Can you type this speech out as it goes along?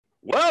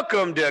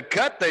Welcome to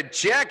Cut the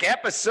Check,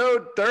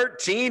 episode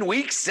 13.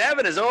 Week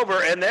 7 is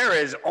over, and there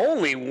is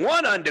only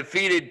one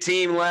undefeated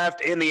team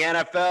left in the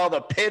NFL, the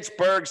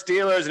Pittsburgh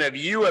Steelers. And if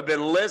you have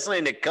been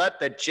listening to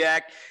Cut the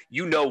Check,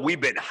 you know we've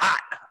been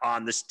hot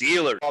on the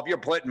Steelers. If you're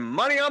putting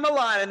money on the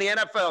line in the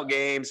NFL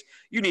games,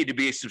 you need to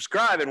be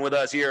subscribing with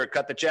us here at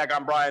Cut the Check.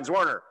 I'm Brian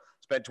Zwerner.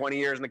 Spent 20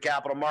 years in the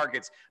capital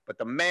markets, but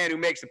the man who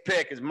makes the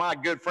pick is my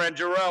good friend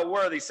Jarrell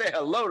Worthy. Say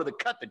hello to the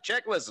Cut the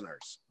Check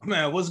listeners.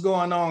 Man, what's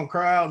going on,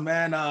 crowd?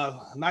 Man,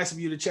 nice of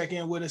you to check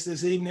in with us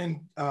this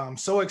evening.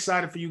 So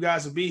excited for you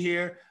guys to be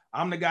here.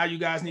 I'm the guy you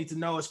guys need to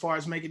know as far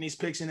as making these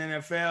picks in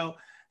NFL.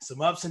 Some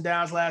ups and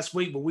downs last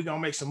week, but we're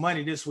going to make some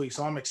money this week,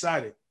 so I'm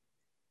excited.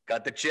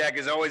 Cut the Check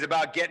is always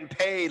about getting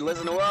paid.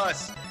 Listen to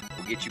us.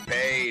 We'll get you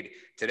paid.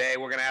 Today,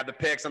 we're going to have the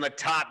picks on the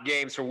top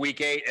games for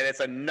Week 8, and it's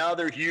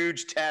another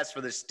huge test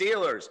for the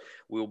Steelers.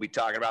 We will be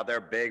talking about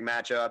their big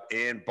matchup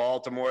in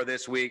Baltimore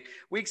this week.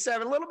 Week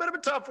 7, a little bit of a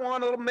tough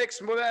one, a little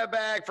mixed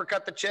bag for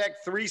Cut the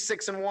Check.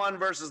 3-6-1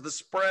 versus the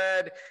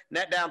spread.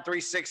 Net down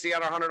 $360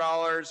 on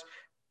 $100.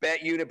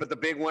 Bet unit, but the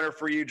big winner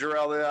for you,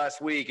 Jarrell,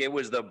 last week, it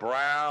was the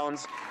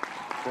Browns.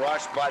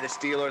 Crushed by the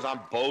Steelers on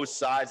both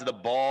sides of the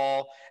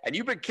ball. And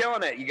you've been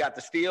killing it. You got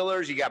the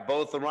Steelers. You got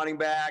both the running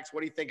backs.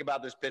 What do you think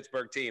about this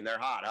Pittsburgh team? They're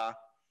hot, huh?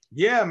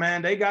 Yeah,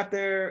 man, they got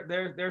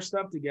their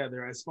stuff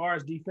together. As far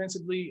as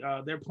defensively,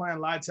 they're playing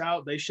lights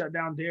out. They shut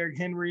down Derrick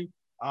Henry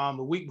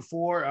the week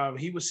before.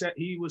 He was set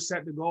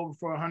to go over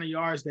for 100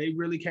 yards. They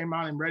really came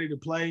out and ready to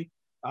play.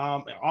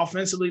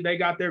 Offensively, they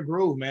got their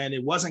groove, man.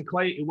 It wasn't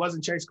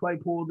Chase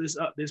Claypool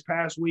this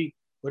past week,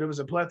 but it was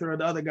a plethora of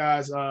the other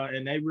guys,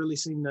 and they really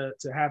seemed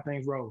to have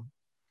things rolling.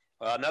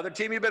 Another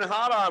team you've been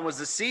hot on was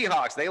the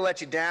Seahawks. They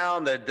let you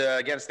down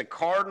against the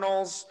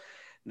Cardinals.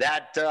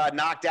 That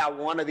knocked out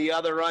one of the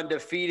other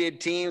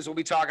undefeated teams. We'll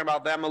be talking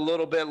about them a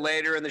little bit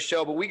later in the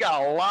show, but we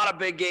got a lot of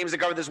big games to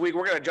cover this week.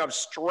 We're going to jump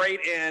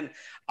straight in.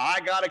 I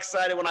got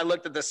excited when I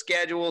looked at the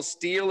schedule.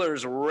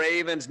 Steelers,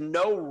 Ravens,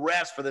 no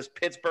rest for this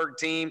Pittsburgh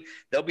team.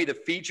 They'll be the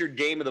featured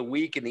game of the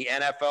week in the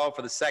NFL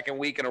for the second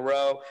week in a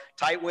row.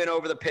 Tight win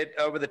over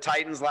the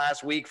Titans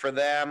last week for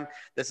them.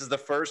 This is the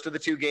first of the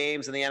two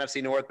games in the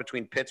NFC North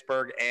between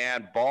Pittsburgh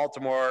and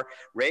Baltimore.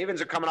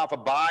 Ravens are coming off a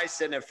bye,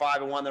 sitting at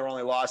 5-1. They're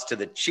only lost to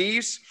the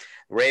Chiefs.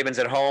 Ravens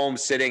at home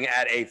sitting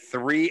at a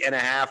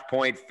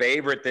 3.5-point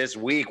favorite this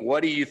week.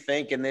 What do you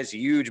think in this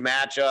huge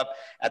matchup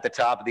at the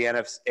top of the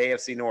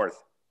AFC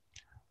North?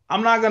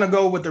 I'm not going to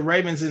go with the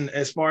Ravens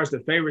as far as the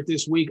favorite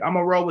this week. I'm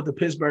going to roll with the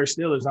Pittsburgh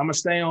Steelers. I'm going to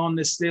stay on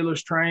this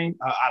Steelers train.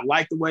 I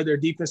like the way their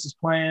defense is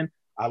playing.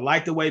 I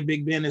like the way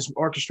Big Ben is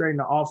orchestrating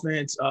the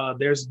offense.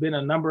 There's been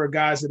a number of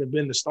guys that have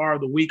been the star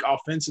of the week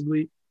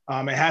offensively.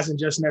 It hasn't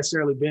just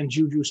necessarily been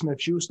Juju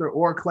Smith-Schuster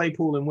or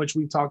Claypool, in which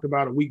we talked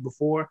about a week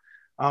before.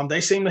 They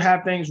seem to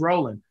have things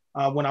rolling.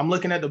 When I'm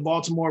looking at the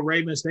Baltimore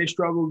Ravens, they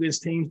struggle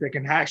against teams that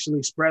can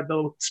actually spread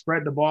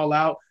the ball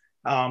out,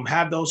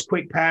 have those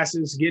quick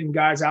passes, getting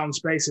guys out in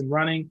space and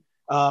running,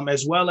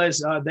 as well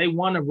as they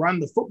want to run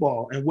the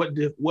football. And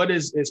what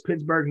is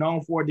Pittsburgh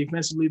known for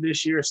defensively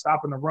this year is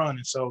stopping the run.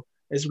 And so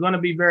it's going to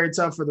be very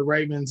tough for the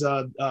Ravens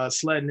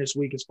sledding this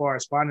week as far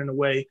as finding a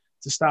way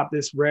to stop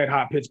this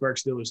red-hot Pittsburgh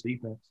Steelers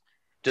defense.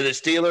 Do the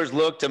Steelers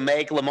look to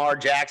make Lamar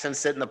Jackson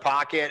sit in the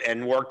pocket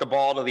and work the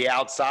ball to the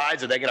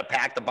outsides? Are they going to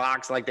pack the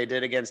box like they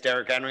did against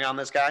Derrick Henry on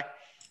this guy?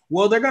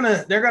 Well, they're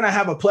gonna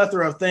have a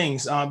plethora of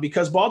things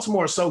because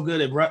Baltimore is so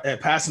good at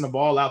passing the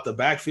ball out the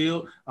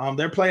backfield.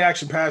 Their play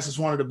action pass is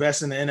one of the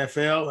best in the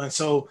NFL, and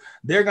so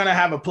they're gonna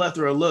have a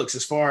plethora of looks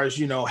as far as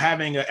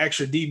having an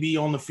extra DB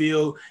on the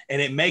field,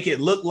 and it make it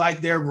look like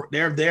they're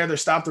there to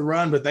stop the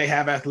run, but they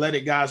have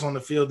athletic guys on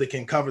the field that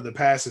can cover the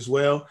pass as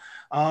well.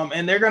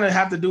 And they're going to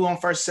have to do on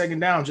first, second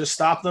down, just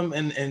stop them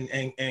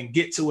and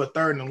get to a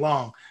third and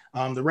long.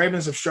 The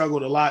Ravens have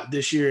struggled a lot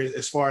this year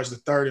as far as the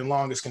third and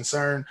long is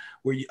concerned,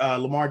 where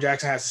Lamar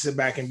Jackson has to sit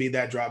back and be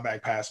that drop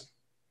back passer.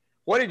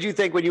 What did you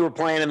think when you were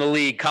playing in the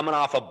league, coming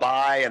off a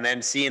bye and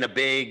then seeing a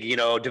big,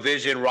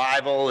 division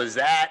rival? Is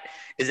that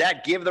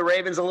give the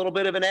Ravens a little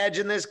bit of an edge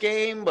in this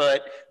game,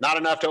 but not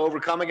enough to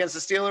overcome against the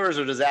Steelers,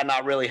 or does that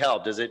not really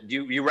help? Do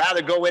you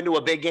rather go into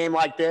a big game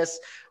like this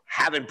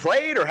having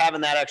played or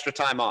having that extra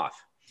time off?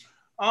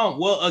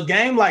 Well, a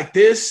game like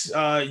this,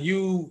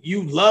 you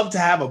love to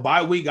have a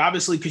bye week,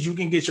 obviously, because you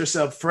can get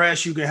yourself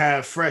fresh. You can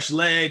have fresh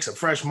legs, a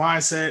fresh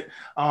mindset.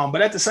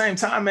 But at the same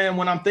time, man,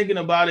 when I'm thinking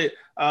about it,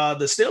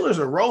 the Steelers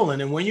are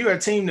rolling. And when you're a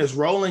team that's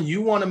rolling,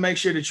 you want to make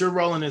sure that you're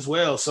rolling as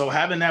well. So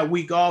having that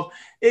week off,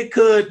 it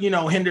could,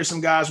 hinder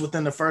some guys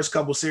within the first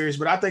couple series.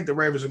 But I think the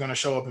Ravens are going to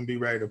show up and be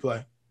ready to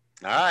play.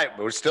 All right.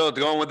 We're still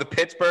going with the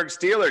Pittsburgh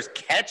Steelers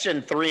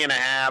catching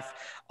 3.5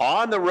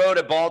 on the road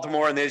at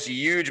Baltimore in this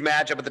huge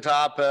matchup at the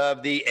top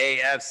of the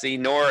AFC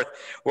North.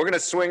 We're going to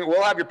swing.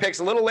 We'll have your picks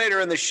a little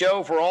later in the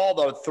show for all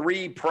the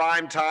 3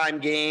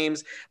 primetime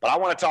games. But I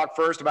want to talk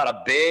first about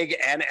a big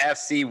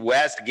NFC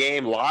West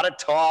game. A lot of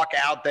talk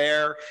out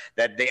there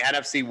that the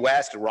NFC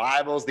West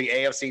rivals the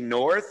AFC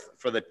North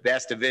for the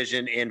best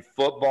division in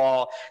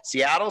football.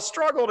 Seattle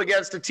struggled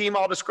against a team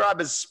I'll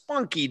describe as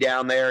spunky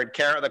down there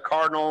at the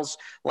Cardinals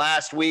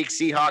last week.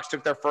 Seahawks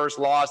took their first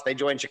loss. They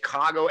joined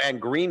Chicago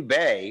and Green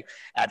Bay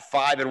at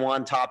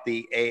 5-1, top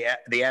the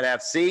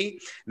NFC.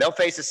 They'll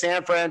face a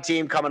San Fran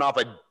team coming off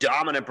a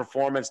dominant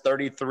performance,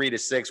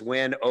 33-6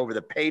 win over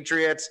the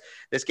Patriots.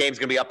 This game's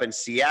going to be up in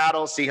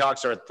Seattle.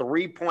 Seahawks are a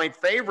 3-point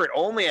favorite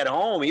only at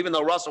home, even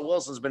though Russell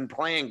Wilson's been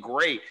playing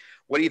great.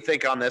 What do you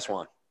think on this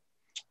one?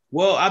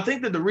 Well, I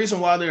think that the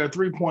reason why they're a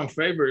 3-point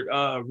favorite,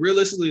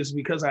 realistically, is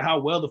because of how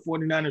well the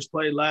 49ers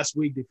played last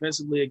week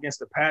defensively against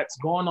the Pats,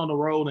 going on the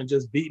road and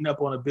just beating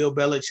up on a Bill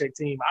Belichick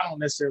team. I don't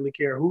necessarily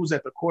care who's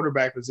at the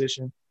quarterback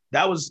position.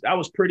 That was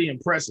pretty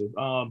impressive.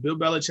 Bill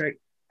Belichick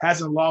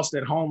hasn't lost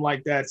at home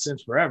like that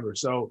since forever.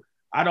 So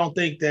I don't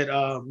think that,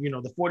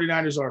 the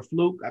 49ers are a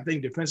fluke. I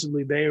think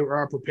defensively they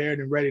are prepared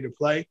and ready to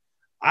play.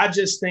 I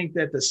just think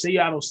that the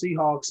Seattle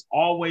Seahawks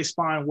always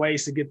find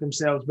ways to get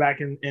themselves back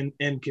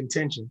in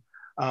contention.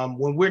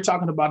 When we're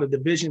talking about a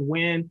division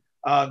win,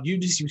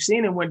 you've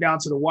seen it went down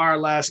to the wire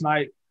last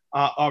night,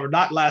 or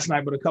not last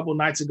night, but a couple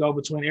nights ago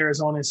between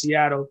Arizona and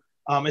Seattle.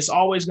 It's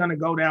always going to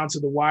go down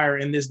to the wire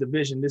in this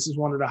division. This is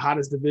one of the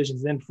hottest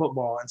divisions in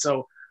football. And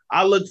so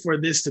I look for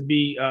this to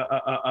be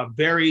a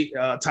very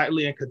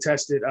tightly and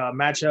contested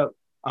matchup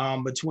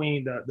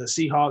between the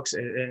Seahawks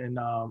and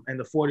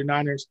the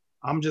 49ers.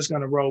 I'm just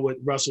going to roll with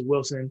Russell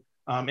Wilson,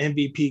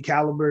 MVP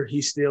caliber.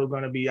 He's still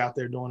going to be out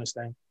there doing his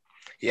thing.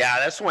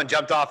 Yeah, this one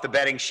jumped off the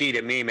betting sheet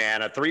at me,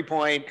 man. A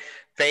 3-point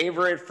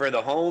favorite for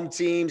the home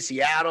team,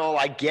 Seattle.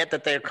 I get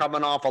that they're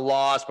coming off a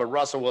loss, but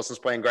Russell Wilson's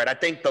playing great. I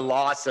think the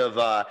loss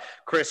of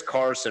Chris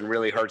Carson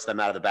really hurts them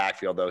out of the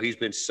backfield, though. He's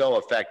been so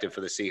effective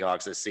for the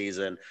Seahawks this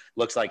season.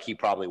 Looks like he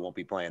probably won't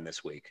be playing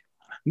this week.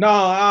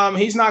 No,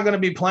 he's not going to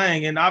be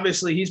playing. And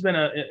obviously he's been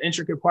an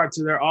intricate part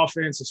to their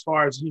offense as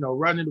far as,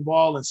 running the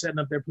ball and setting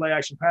up their play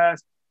action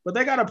pass. But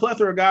they got a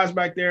plethora of guys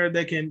back there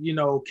that can,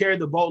 carry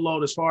the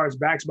boatload as far as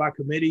backs by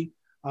committee.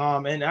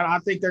 And I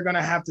think they're going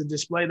to have to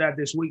display that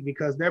this week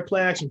because their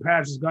play action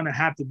pass is going to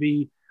have to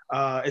be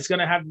it's going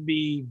to have to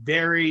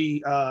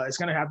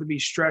be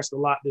stressed a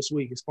lot this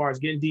week as far as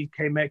getting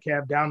DK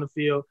Metcalf down the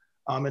field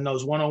in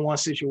those one-on-one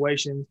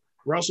situations.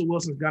 Russell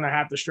Wilson's going to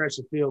have to stretch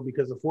the field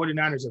because the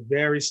 49ers are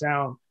very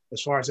sound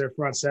as far as their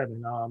front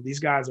seven. These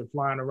guys are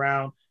flying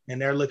around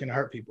and they're looking to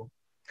hurt people.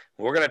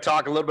 We're going to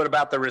talk a little bit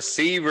about the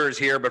receivers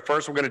here, but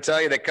first we're going to tell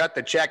you that Cut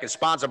the Check is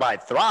sponsored by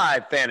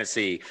Thrive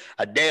Fantasy,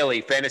 a daily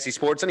fantasy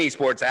sports and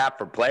esports app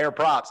for player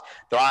props.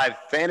 Thrive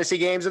Fantasy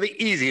games are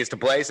the easiest to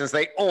play since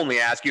they only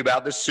ask you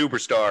about the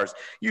superstars.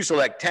 You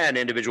select 10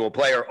 individual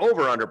player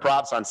over-under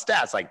props on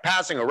stats like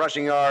passing or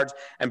rushing yards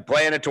and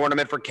play in a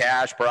tournament for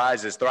cash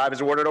prizes. Thrive has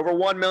awarded over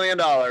 $1 million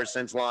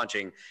since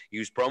launching.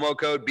 Use promo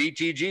code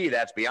BTG,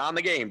 that's Beyond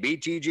the Game,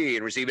 BTG,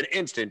 and receive an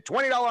instant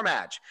 $20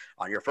 match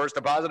on your first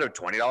deposit of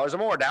 $20 or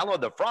more. Download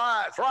the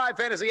Thrive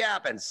Fantasy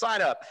app and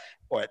sign up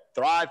at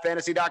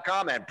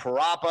thrivefantasy.com and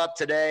prop up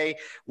today.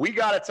 We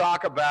got to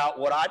talk about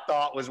what I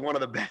thought was one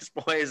of the best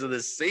plays of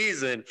the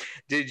season.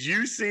 Did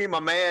you see my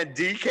man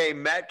DK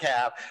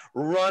Metcalf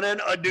running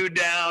a dude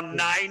down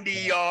 90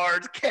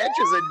 yards, catches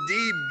a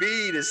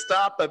DB to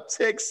stop a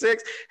pick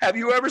six? Have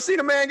you ever seen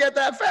a man get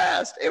that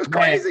fast? It was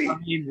crazy. Man, I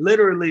mean,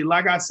 literally,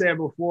 like I said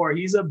before,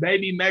 he's a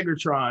baby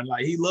Megatron.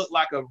 Like he looked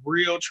like a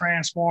real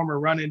transformer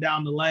running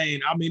down the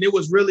lane. I mean, it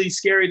was really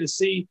scary to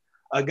see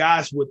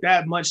guys with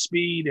that much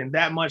speed and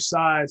that much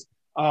size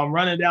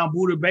running down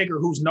Budda Baker,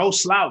 who's no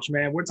slouch,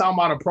 man. We're talking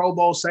about a Pro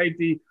Bowl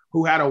safety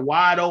who had a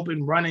wide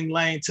open running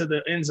lane to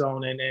the end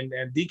zone.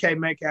 And DK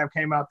Metcalf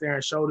came out there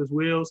and showed his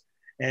wheels.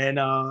 And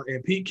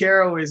Pete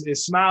Carroll is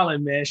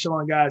smiling, man,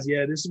 showing guys,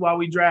 yeah, this is why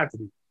we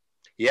drafted him.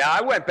 Yeah,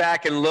 I went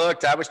back and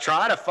looked. I was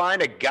trying to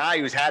find a guy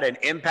who's had an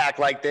impact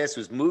like this,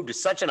 who's moved to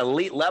such an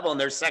elite level in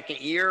their second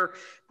year.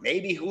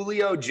 Maybe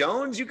Julio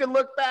Jones, you can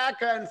look back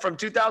and from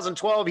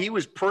 2012, he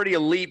was pretty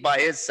elite by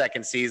his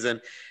second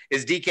season.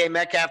 Is DK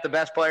Metcalf the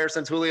best player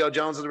since Julio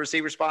Jones at the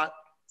receiver spot?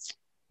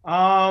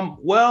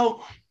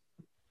 Well,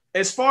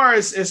 as far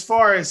as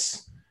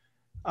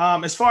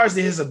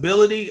his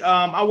ability,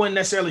 I wouldn't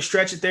necessarily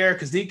stretch it there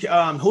because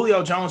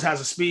Julio Jones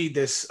has a speed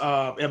that's,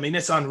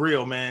 it's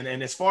unreal, man.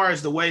 And as far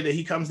as the way that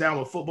he comes down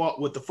with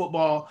the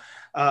football,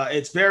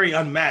 it's very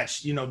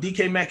unmatched.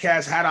 DK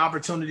Metcalf's had an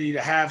opportunity to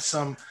have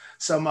some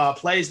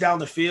plays down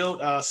the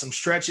field, some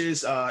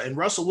stretches, and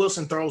Russell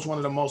Wilson throws one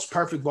of the most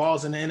perfect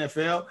balls in the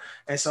NFL.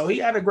 And so he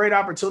had a great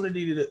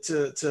opportunity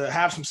to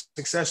have some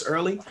success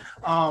early.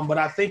 But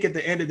I think at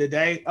the end of the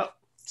day,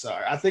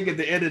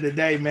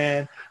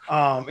 man,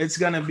 it's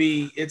going to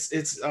be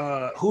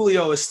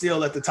Julio is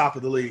still at the top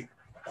of the league.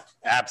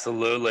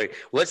 Absolutely.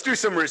 Let's do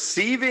some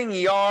receiving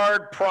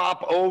yard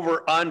prop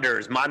over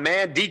unders. My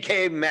man,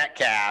 DK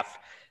Metcalf,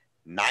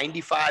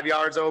 95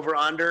 yards over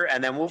under.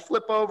 And then we'll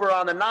flip over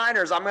on the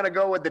Niners. I'm going to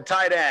go with the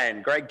tight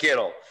end, Greg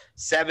Kittle,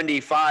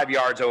 75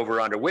 yards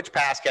over under. Which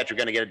pass catcher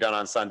going to get it done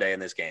on Sunday in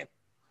this game?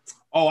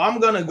 Oh, I'm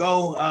going to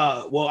go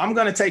I'm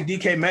going to take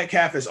DK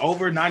Metcalf as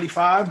over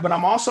 95, but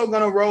I'm also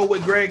going to roll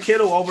with Greg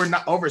Kittle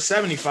over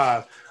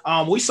 75.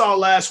 We saw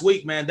last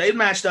week, man, they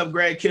matched up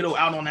Greg Kittle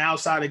out on the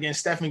outside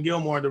against Stephen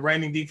Gilmore, the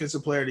reigning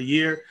defensive player of the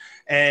year.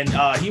 And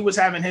he was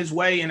having his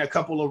way in a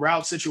couple of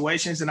route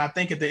situations. And I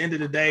think at the end of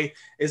the day,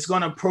 it's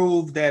going to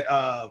prove that,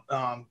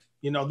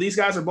 these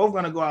guys are both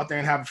going to go out there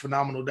and have a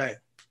phenomenal day.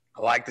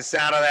 I like the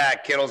sound of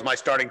that. Kittle's my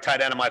starting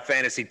tight end of my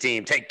fantasy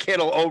team. Take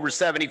Kittle over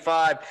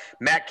 75,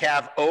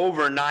 Metcalf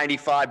over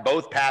 95.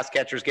 Both pass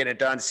catchers getting it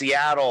done.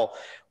 Seattle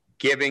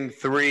giving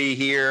 3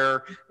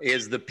 here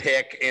is the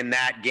pick in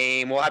that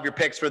game. We'll have your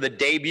picks for the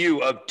debut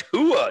of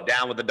Tua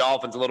down with the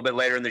Dolphins a little bit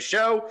later in the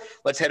show.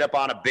 Let's hit up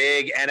on a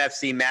big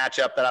NFC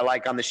matchup that I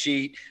like on the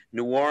sheet.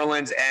 New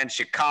Orleans and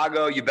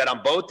Chicago. You bet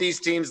on both these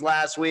teams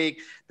last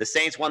week. The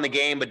Saints won the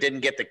game but didn't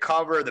get the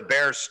cover. The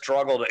Bears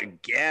struggled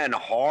again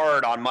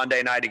hard on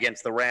Monday night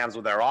against the Rams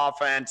with their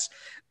offense.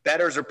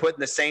 Bettors are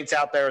putting the Saints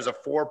out there as a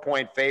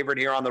 4-point favorite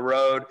here on the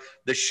road.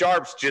 The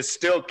Sharps just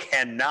still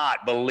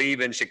cannot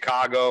believe in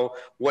Chicago.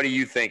 What do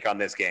you think on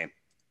this game?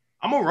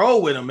 I'm going to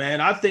roll with them, man.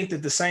 I think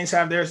that the Saints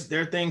have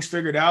their things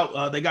figured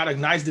out. They got a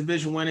nice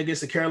division win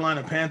against the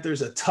Carolina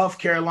Panthers, a tough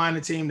Carolina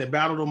team that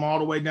battled them all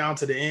the way down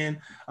to the end.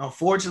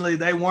 Unfortunately,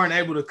 they weren't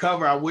able to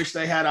cover. I wish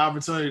they had an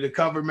opportunity to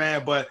cover,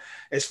 man. But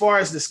as far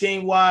as the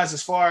scheme-wise,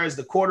 as far as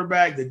the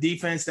quarterback, the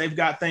defense, they've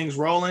got things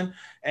rolling.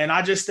 And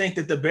I just think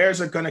that the Bears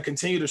are going to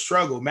continue to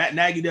struggle. Matt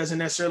Nagy doesn't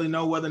necessarily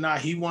know whether or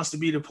not he wants to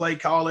be the play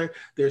caller.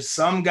 There's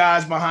some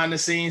guys behind the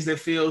scenes that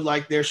feel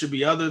like there should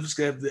be others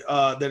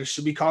that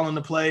should be calling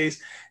the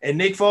plays. And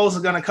Nick Foles is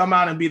going to come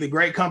out and be the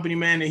great company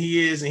man that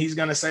he is, and he's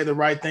going to say the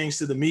right things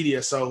to the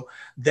media. So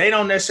they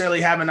don't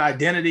necessarily have an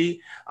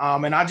identity.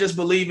 And I just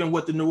believe in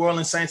what the New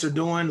Orleans Saints are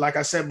doing. Like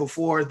I said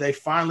before, they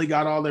finally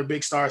got all their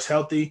big stars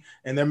healthy,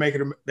 and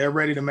they're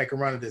ready to make a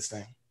run of this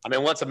thing. I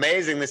mean, what's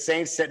amazing, the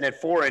Saints sitting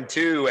at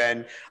 4-2,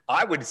 and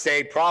I would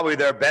say probably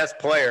their best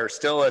player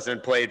still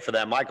hasn't played for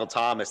them, Michael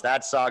Thomas.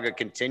 That saga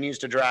continues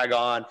to drag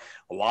on.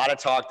 A lot of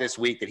talk this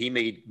week that he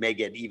may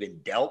get even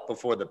dealt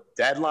before the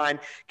deadline.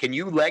 Can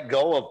you let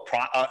go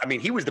of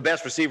he was the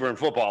best receiver in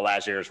football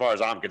last year as far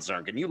as I'm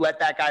concerned. Can you let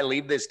that guy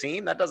leave this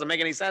team? That doesn't make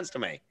any sense to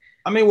me.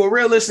 I mean, well,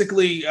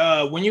 realistically,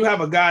 when you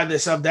have a guy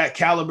that's of that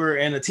caliber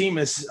and a team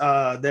that's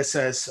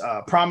as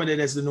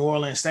prominent as the New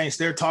Orleans Saints,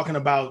 they're talking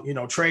about,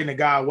 trading a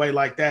guy away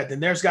like that, then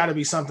there's got to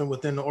be something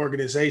within the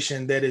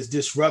organization that is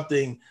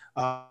disrupting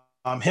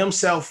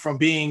himself from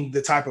being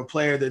the type of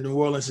player that New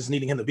Orleans is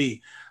needing him to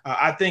be.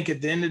 I think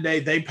at the end of the day,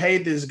 they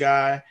paid this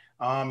guy,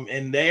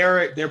 and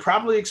they're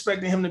probably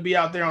expecting him to be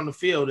out there on the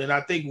field. And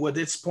I think with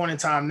this point in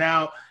time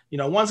now,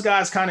 once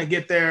guys kind of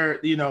get their,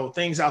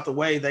 things out the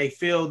way, they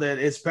feel that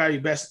it's probably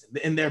best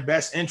in their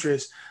best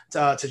interest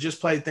to just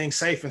play things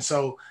safe. And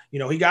so,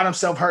 he got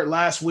himself hurt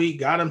last week,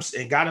 got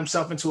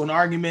himself into an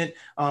argument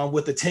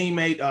with a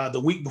teammate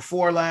the week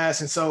before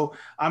last. And so,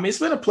 it's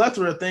been a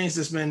plethora of things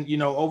that's been,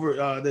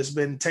 that's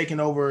been taken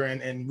over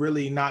and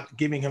really not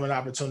giving him an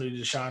opportunity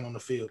to shine on the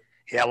field.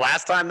 Yeah,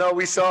 last time, though,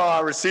 we saw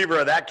a receiver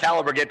of that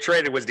caliber get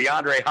traded was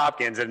DeAndre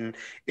Hopkins, and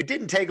it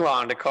didn't take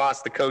long to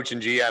cost the coach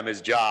and GM his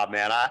job,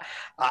 man.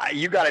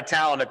 You got a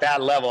talent at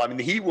that level. I mean,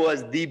 he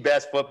was the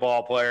best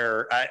football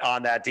player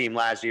on that team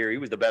last year. He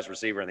was the best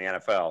receiver in the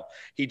NFL.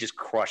 He just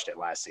crushed it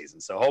last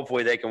season. So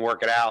hopefully they can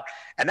work it out.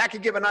 And that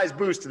could give a nice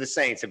boost to the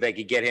Saints if they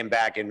could get him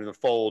back in the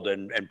fold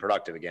and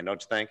productive again,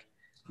 don't you think?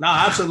 No,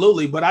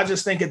 absolutely. But I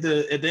just think at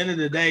the end of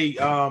the day,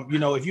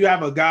 if you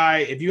have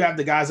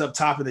the guys up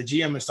top and the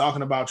GM is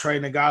talking about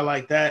trading a guy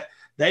like that,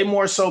 they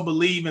more so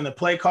believe in the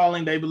play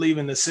calling. They believe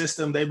in the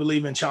system. They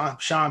believe in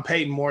Sean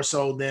Payton more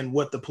so than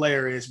what the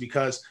player is,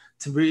 because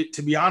to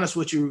be honest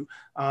with you,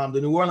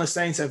 the New Orleans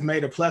Saints have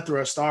made a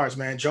plethora of stars,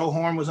 man. Joe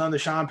Horn was under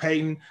Sean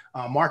Payton.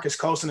 Marcus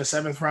Colston, a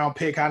 7th-round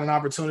pick, had an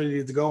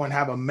opportunity to go and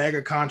have a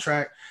mega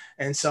contract.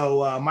 And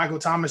so Michael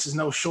Thomas is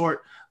no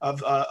short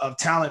of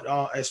talent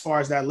as far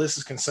as that list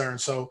is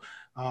concerned. So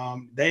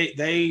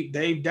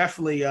they've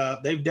definitely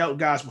they've dealt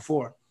guys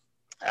before.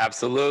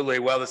 Absolutely.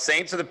 Well, the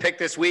Saints are the pick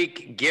this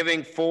week,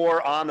 giving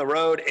 4 on the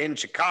road in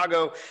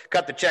Chicago.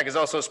 Cut the Check is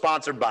also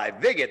sponsored by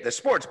Viget, the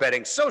sports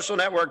betting social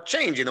network,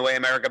 changing the way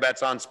America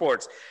bets on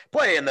sports.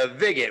 Play in the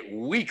Viget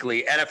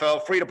weekly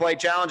NFL free-to-play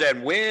challenge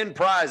and win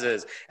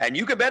prizes. And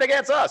you can bet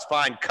against us.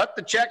 Find Cut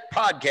the Check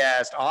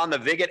podcast on the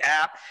Viget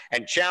app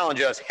and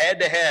challenge us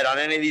head-to-head on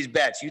any of these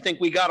bets. You think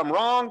we got them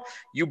wrong?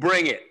 You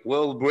bring it.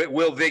 We'll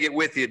Viget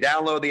with you.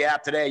 Download the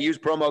app today. Use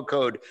promo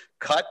code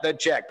Cut the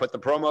Check. Put the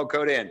promo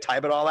code in.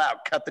 Type it all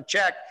out. Cut the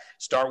Check.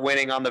 Start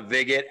winning on the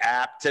Viget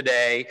app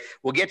today.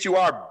 We'll get you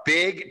our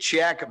big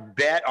check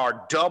bet,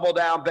 our double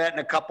down bet in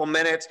a couple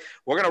minutes.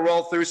 We're going to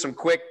roll through some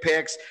quick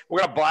picks.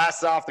 We're going to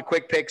blast off the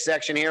quick pick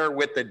section here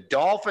with the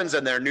Dolphins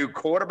and their new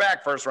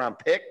quarterback, first round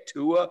pick,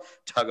 Tua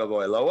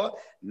Tagovailoa.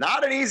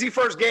 Not an easy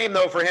first game,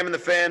 though, for him and the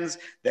Fins.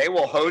 They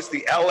will host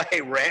the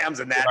L.A. Rams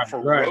and that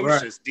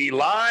ferocious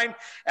D-line.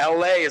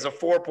 L.A. is a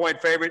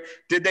 4-point favorite.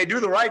 Did they do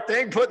the right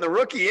thing putting the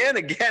rookie in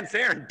against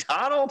Aaron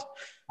Donald?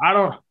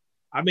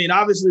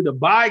 Obviously the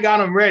bye got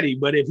him ready,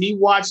 but if he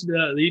watched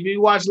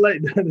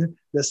the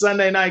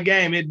Sunday night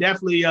game, it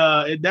definitely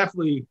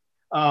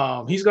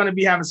he's going to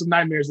be having some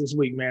nightmares this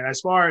week, man.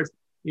 As far as,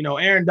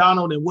 Aaron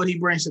Donald and what he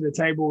brings to the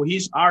table,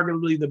 he's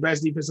arguably the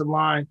best defensive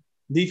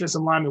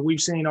lineman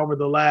we've seen over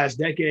the last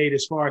decade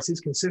as far as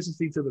his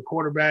consistency to the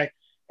quarterback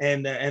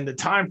and the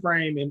time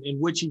frame in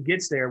which he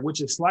gets there,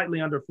 which is slightly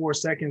under 4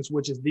 seconds,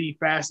 which is the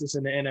fastest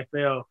in the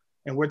NFL.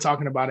 And we're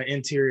talking about an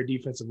interior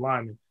defensive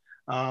lineman.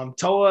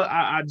 Toa,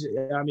 I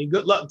mean,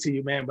 good luck to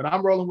you, man. But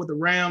I'm rolling with the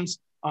Rams.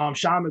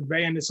 Sean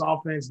McVay and this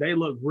offense, they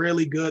looked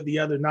really good the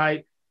other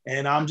night.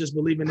 And I'm just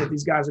believing that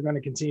these guys are going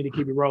to continue to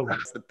keep it rolling.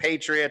 It's the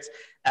Patriots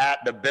at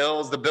the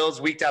Bills. The Bills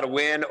eked out a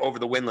win over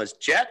the winless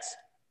Jets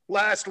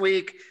last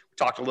week. We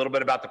talked a little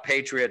bit about the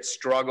Patriots'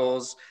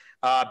 struggles.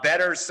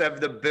 Bettors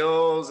have the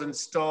Bills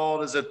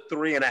installed as a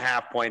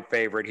 3.5-point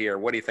favorite here.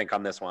 What do you think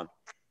on this one?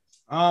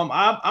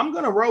 I'm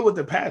going to roll with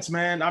the Pats,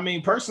 man. I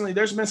mean, personally,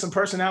 there's been some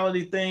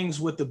personality things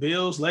with the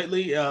Bills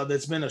lately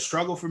that's been a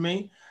struggle for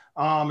me.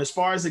 As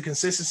far as the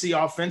consistency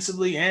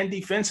offensively and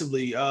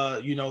defensively,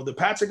 the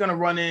Pats are going to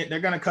run in. They're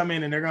going to come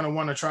in and they're going to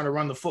want to try to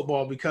run the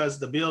football because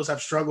the Bills have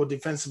struggled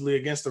defensively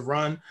against the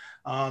run.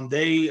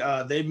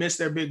 They missed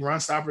their big run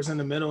stoppers in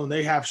the middle and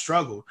they have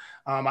struggled.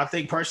 I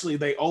think personally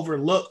they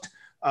overlooked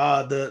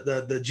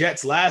the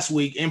Jets last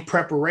week in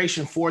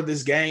preparation for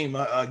this game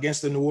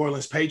against the New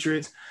Orleans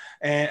Patriots.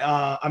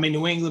 And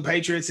New England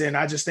Patriots. And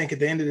I just think at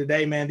the end of the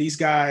day, man, these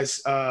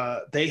guys,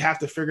 they have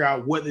to figure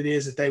out what it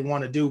is that they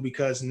want to do,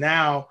 because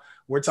now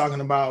we're talking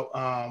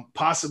about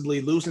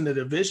possibly losing the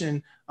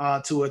division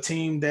to a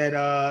team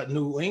that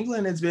New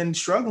England has been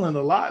struggling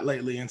a lot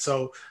lately. And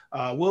so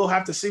we'll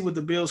have to see what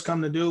the Bills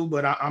come to do,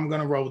 but I'm going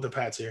to roll with the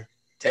Pats here.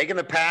 Taking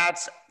the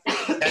Pats,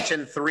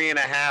 catching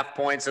 3.5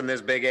 points in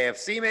this big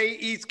AFC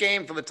East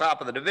game for the top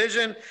of the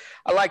division.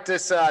 I like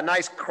this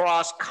nice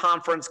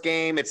cross-conference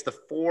game. It's the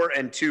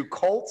 4-2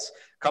 Colts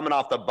coming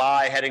off the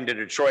bye, heading to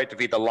Detroit to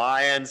beat the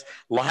Lions.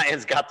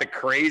 Lions got the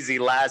crazy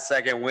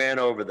last-second win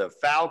over the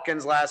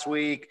Falcons last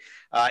week.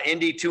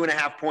 Indy,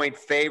 2.5-point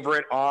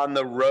favorite on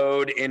the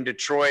road in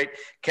Detroit.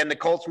 Can the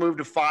Colts move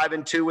to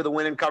 5-2 with a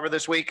win and cover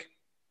this week?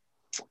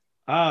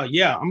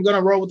 Yeah, I'm going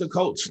to roll with the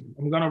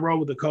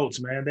Colts.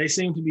 Man. They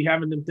seem to be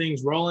having them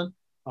things rolling.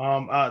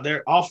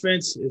 Their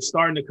offense is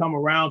starting to come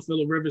around.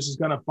 Phillip Rivers is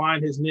going to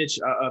find his niche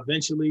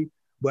eventually.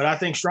 But I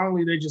think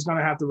strongly they're just going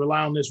to have to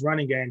rely on this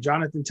running game.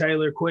 Jonathan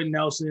Taylor, Quentin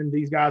Nelson,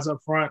 these guys up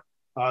front,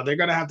 they're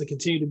going to have to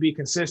continue to be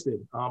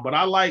consistent. But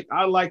I like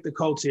the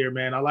Colts here,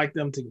 man. I like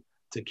them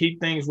to keep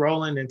things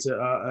rolling and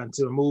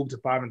to move to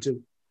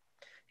 5-2.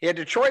 Yeah,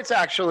 Detroit's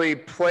actually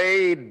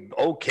played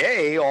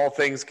okay, all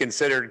things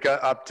considered,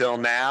 up till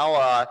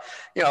now.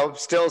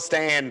 Still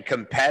staying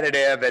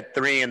competitive at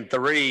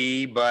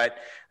 3-3, but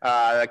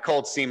the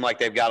Colts seem like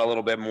they've got a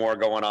little bit more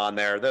going on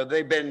there.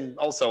 They've been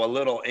also a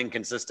little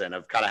inconsistent.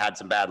 Have kind of had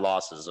some bad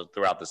losses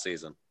throughout the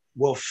season.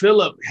 Well,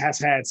 Phillip has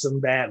had some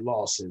bad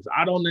losses.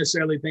 I don't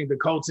necessarily think the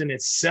Colts in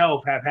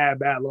itself have had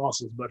bad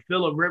losses, but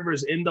Phillip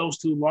Rivers in those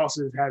 2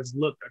 losses has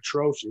looked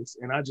atrocious,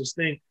 and I just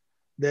think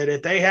that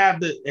if they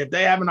have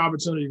an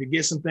opportunity to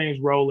get some things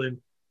rolling,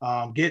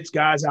 get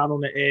guys out on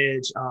the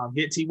edge,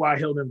 get T.Y.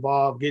 Hilton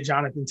involved, get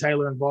Jonathan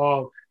Taylor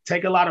involved,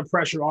 take a lot of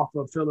pressure off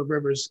of Phillip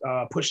Rivers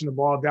pushing the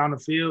ball down the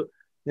field,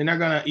 then they're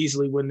going to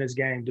easily win this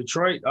game.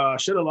 Detroit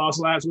should have lost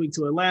last week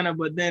to Atlanta,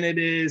 but then it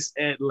is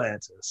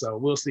Atlanta. So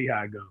we'll see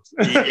how it goes.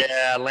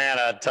 Yeah,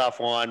 Atlanta,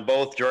 tough one.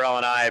 Both Jarrell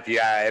and I, if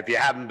you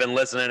haven't been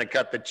listening to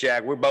Cut the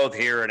Check, we're both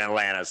here in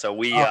Atlanta. So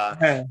we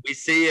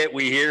see it,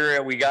 we hear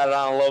it, we got it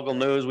on local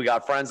news. We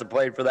got friends that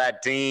played for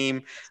that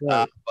team.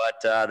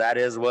 But that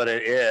is what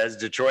it is.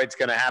 Detroit's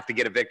going to have to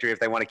get a victory if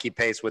they want to keep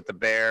pace with the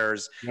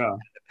Bears. Yeah.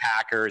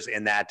 Packers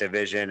in that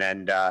division,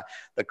 and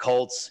the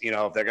Colts,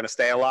 if they're going to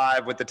stay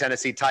alive with the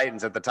Tennessee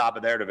Titans at the top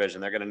of their division,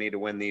 they're going to need to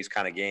win these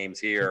kind of games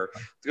here.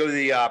 Let's go to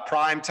the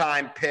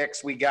primetime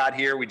picks we got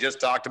here. We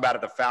just talked about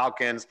it, the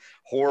Falcons.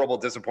 Horrible,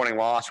 disappointing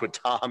loss with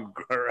Todd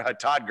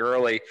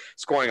Gurley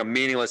scoring a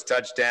meaningless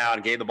touchdown,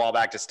 gave the ball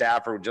back to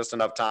Stafford with just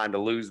enough time to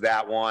lose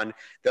that one.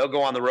 They'll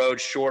go on the road,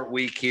 short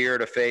week here,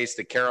 to face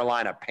the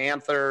Carolina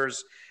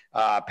Panthers.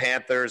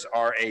 Panthers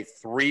are a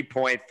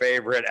 3-point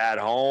favorite at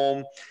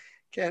home.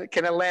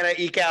 Can Atlanta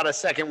eke out a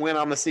second win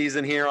on the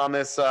season here on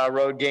this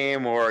road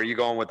game, or are you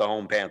going with the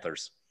home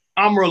Panthers?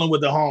 I'm rolling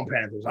with the home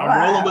Panthers.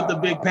 I'm rolling with the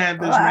big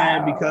Panthers,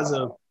 man, because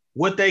of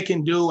what they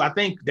can do. I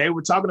think they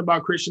were talking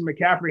about Christian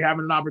McCaffrey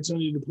having an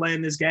opportunity to play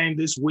in this game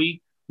this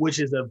week, which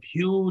is a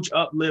huge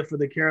uplift for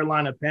the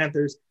Carolina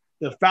Panthers.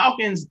 the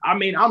Falcons, I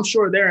mean, I'm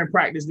sure they're in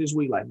practice this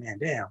week. Like, man,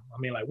 damn. I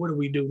mean, like, what do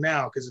we do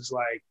now? Because it's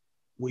like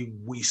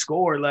we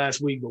scored last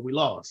week, but we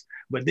lost.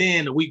 But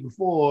then the week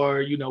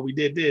before, we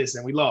did this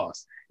and we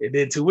lost. And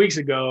then 2 weeks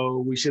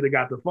ago, we should have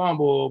got the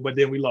fumble, but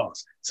then we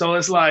lost. So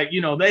it's like,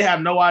 they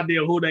have no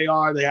idea who they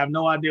are. They have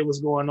no idea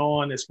what's going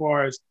on as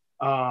far as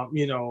how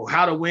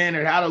to win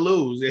or how to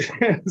lose.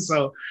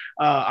 So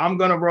I'm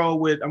gonna roll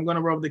with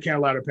the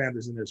Carolina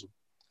Panthers in this one.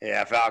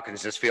 Yeah,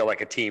 Falcons just feel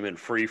like a team in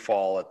free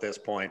fall at this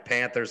point.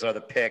 Panthers are the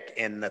pick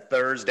in the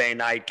Thursday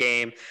night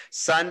game.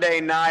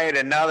 Sunday night,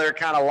 another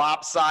kind of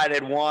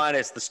lopsided one.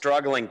 It's the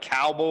struggling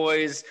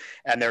Cowboys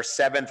and their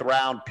 7th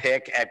round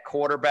pick at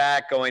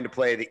quarterback going to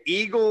play the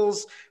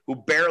Eagles, who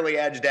barely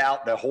edged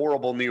out the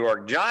horrible New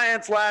York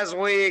Giants last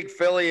week.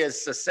 Philly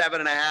is a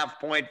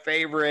 7.5-point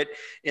favorite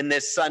in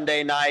this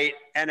Sunday night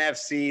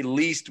NFC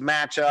least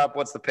matchup.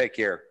 What's the pick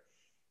here?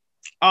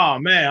 Oh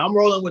man, I'm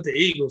rolling with the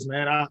Eagles,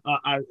 man.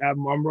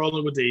 I'm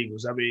rolling with the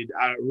Eagles. I mean,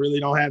 I really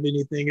don't have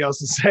anything else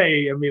to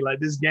say. I mean, like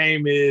this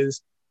game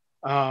is,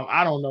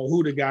 I don't know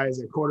who the guy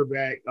is at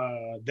quarterback.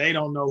 They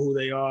don't know who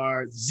they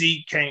are.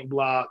 Zeke can't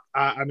block.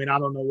 I mean, I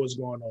don't know what's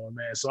going on,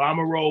 man. So I'm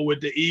gonna roll with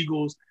the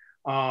Eagles.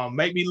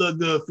 Make me look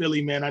good,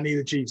 Philly, man. I need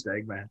a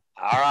cheesesteak, man.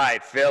 All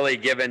right, Philly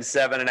given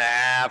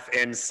 7.5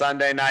 in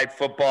Sunday Night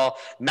Football.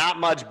 Not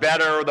much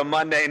better the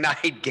Monday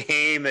night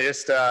game.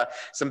 Just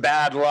some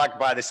bad luck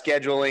by the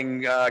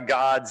scheduling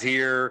gods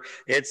here.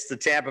 It's the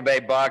Tampa Bay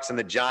Bucks and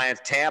the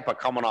Giants. Tampa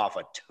coming off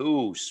of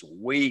 2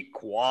 sweet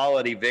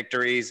quality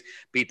victories.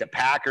 Beat the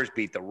Packers,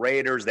 beat the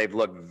Raiders. They've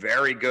looked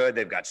very good.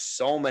 They've got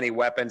so many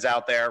weapons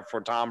out there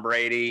for Tom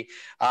Brady.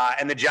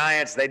 And the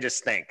Giants, they just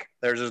stink.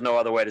 There's just no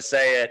other way to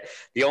say it.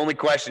 The only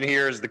question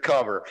here is the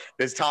cover.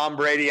 Does Tom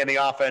Brady and the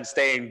offense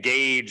stay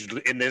engaged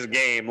in this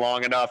game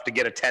long enough to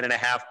get a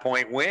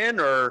 10.5-point win,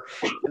 or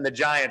can the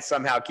Giants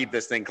somehow keep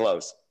this thing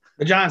close?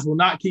 The Giants will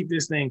not keep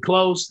this thing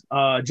close.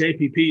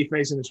 JPP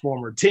facing his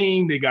former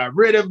team. They got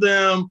rid of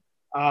them.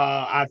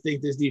 I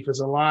think this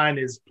defensive line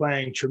is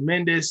playing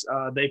tremendous.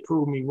 They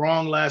proved me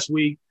wrong last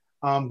week,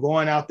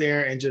 going out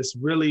there and just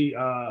really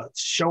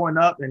showing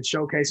up and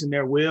showcasing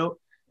their will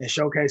and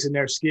showcasing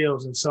their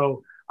skills. And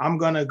so I'm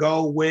going to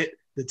go with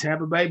the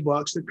Tampa Bay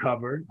Bucks to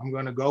cover. I'm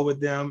going to go with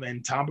them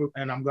and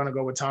I'm going to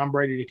go with Tom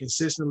Brady to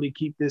consistently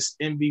keep this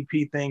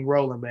MVP thing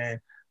rolling, man.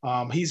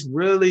 He's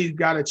really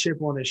got a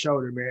chip on his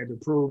shoulder, man,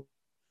 to prove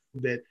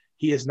that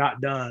he is not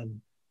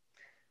done.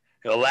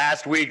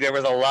 Last week, there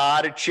was a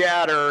lot of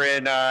chatter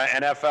in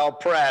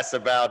NFL press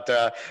about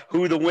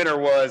who the winner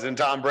was and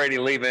Tom Brady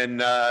leaving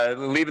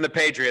the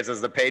Patriots as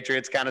the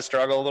Patriots kind of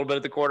struggle a little bit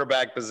at the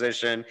quarterback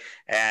position.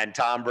 And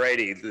Tom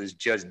Brady is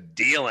just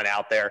dealing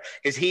out there.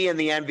 Is he in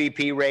the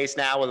MVP race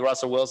now with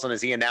Russell Wilson?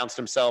 Has he announced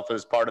himself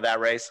as part of that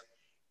race?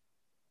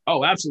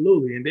 Oh,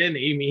 absolutely. And then,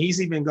 I mean,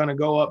 he's even going to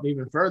go up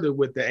even further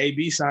with the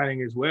AB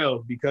signing as well,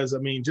 because, I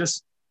mean,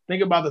 just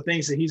think about the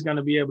things that he's going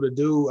to be able to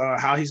do,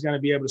 how he's going to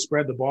be able to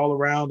spread the ball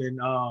around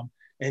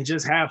and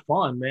just have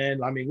fun,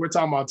 man. I mean, we're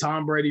talking about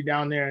Tom Brady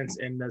down there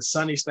in the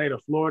sunny state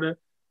of Florida.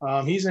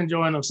 He's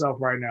enjoying himself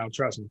right now.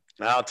 Trust me.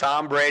 Now,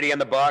 Tom Brady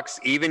and the Bucks,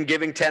 even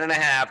giving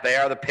 10.5, they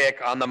are the pick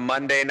on the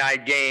Monday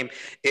night game.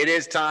 It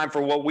is time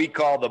for what we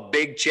call the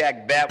big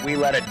check bet. We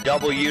let a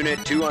double unit,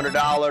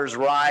 $200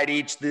 ride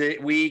each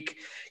week.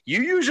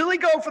 You usually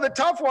go for the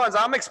tough ones.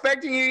 I'm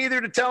expecting you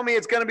either to tell me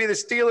it's going to be the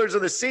Steelers or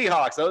the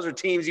Seahawks. Those are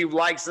teams you've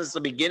liked since the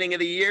beginning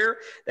of the year.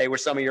 They were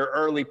some of your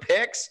early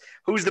picks.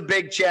 Who's the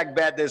big check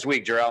bet this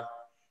week, Jarrell?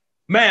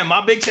 Man,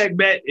 my big check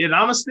bet is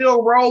I'm going to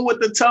still roll with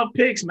the tough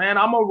picks, man.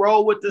 I'm going to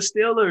roll with the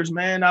Steelers,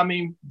 man. I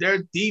mean,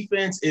 their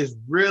defense is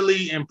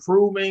really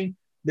improving.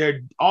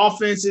 Their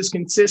offense is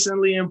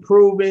consistently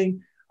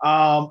improving.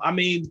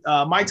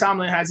 Mike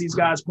Tomlin has these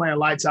guys playing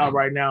lights out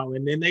right now,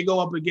 and then they go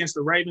up against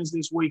the Ravens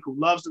this week, who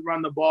loves to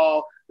run the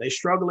ball. They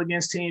struggle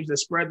against teams that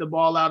spread the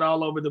ball out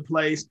all over the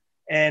place.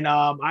 And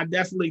I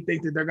definitely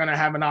think that they're going to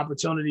have an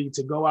opportunity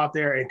to go out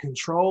there and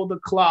control the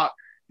clock,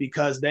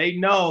 because they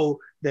know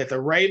that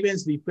the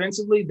Ravens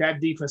defensively,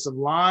 that defensive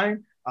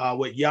line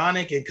with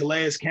Yannick and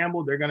Calais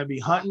Campbell, they're going to be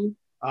hunting.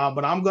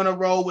 But I'm going to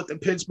roll with the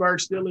Pittsburgh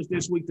Steelers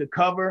this week to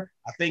cover.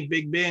 I think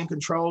Big Ben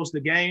controls the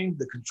game,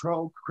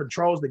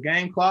 controls the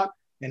game clock,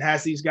 and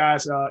has these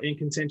guys in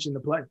contention to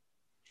play.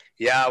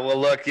 Yeah, well,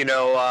 look,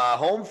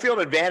 home field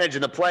advantage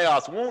in the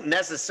playoffs won't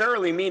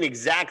necessarily mean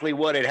exactly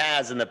what it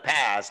has in the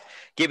past,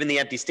 given the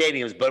empty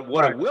stadiums. But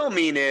what it will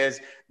mean is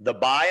the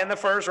bye in the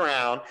first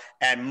round,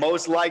 and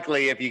most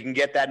likely, if you can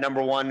get that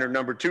number 1 or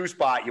number 2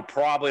 spot, you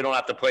probably don't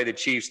have to play the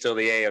Chiefs till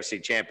the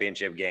AFC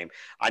Championship game.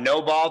 I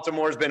know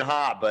Baltimore's been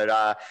hot,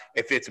 but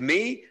if it's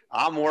me,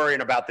 I'm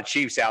worrying about the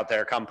Chiefs out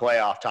there come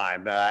playoff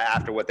time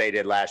after what they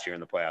did last year in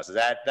the playoffs. Does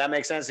that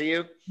make sense to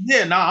you?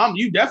 Yeah,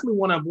 you definitely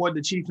want to avoid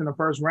the Chiefs in the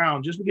first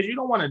round, just because you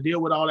don't want to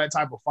deal with all that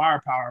type of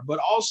firepower. But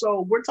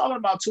also, we're talking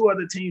about 2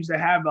 other teams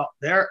that have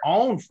their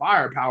own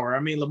firepower.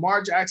 I mean,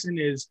 Lamar Jackson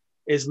is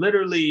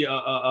literally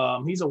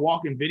he's a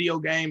walking video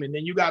game, and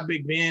then you got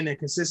Big Ben and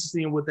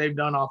consistency in what they've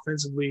done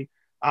offensively.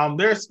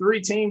 There's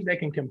 3 teams that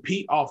can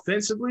compete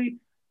offensively.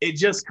 It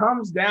just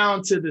comes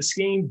down to the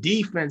scheme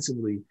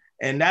defensively.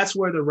 And that's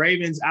where the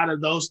Ravens, out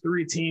of those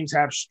three teams,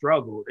 have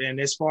struggled. And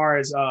as far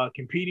as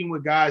competing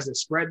with guys that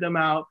spread them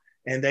out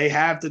and they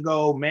have to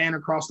go man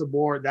across the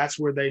board, that's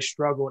where they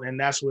struggled. And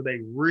that's where they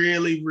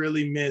really,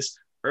 really miss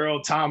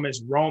Earl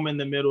Thomas roaming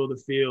the middle of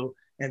the field.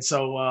 And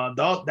so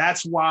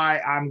that's why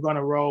I'm going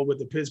to roll with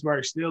the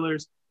Pittsburgh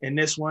Steelers in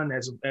this one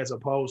as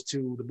opposed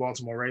to the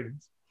Baltimore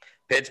Ravens.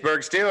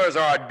 Pittsburgh Steelers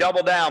are a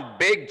double down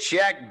big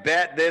check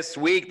bet this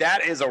week.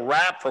 That is a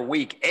wrap for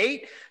week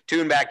 8.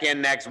 Tune back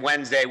in next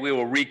Wednesday. We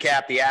will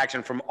recap the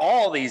action from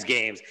all these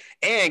games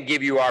and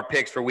give you our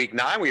picks for week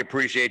 9. We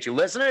appreciate you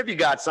listening. If you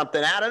got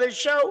something out of this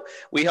show,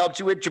 we helped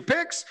you with your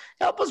picks.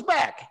 Help us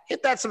back.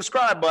 Hit that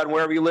subscribe button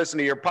wherever you listen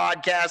to your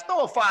podcast.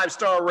 Throw a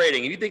 5-star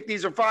rating. If you think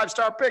these are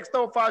 5-star picks,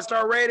 throw a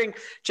 5-star rating.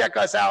 Check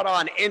us out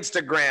on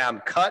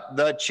Instagram, Cut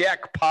the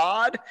Check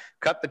Pod.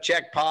 Cut the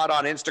Check Pod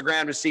on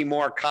Instagram to see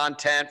more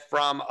content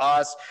from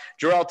us.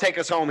 Jarrell, take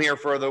us home here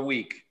for the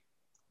week.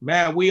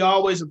 Man, we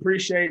always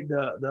appreciate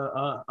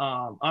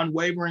the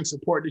unwavering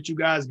support that you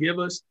guys give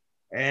us.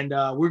 And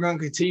we're going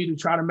to continue to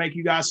try to make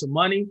you guys some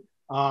money.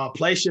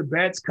 Place your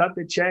bets, cut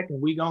the check, and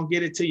we're going to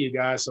get it to you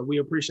guys. So we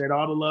appreciate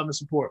all the love and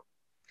support.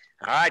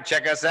 All right,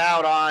 check us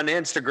out on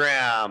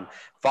Instagram.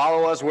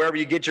 Follow us wherever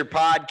you get your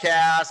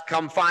podcast.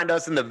 Come find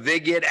us in the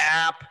Viget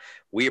app.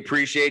 We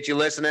appreciate you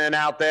listening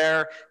out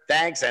there.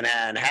 Thanks, and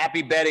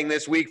happy betting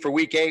this week for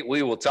week 8.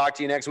 We will talk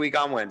to you next week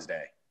on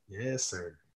Wednesday. Yes, sir.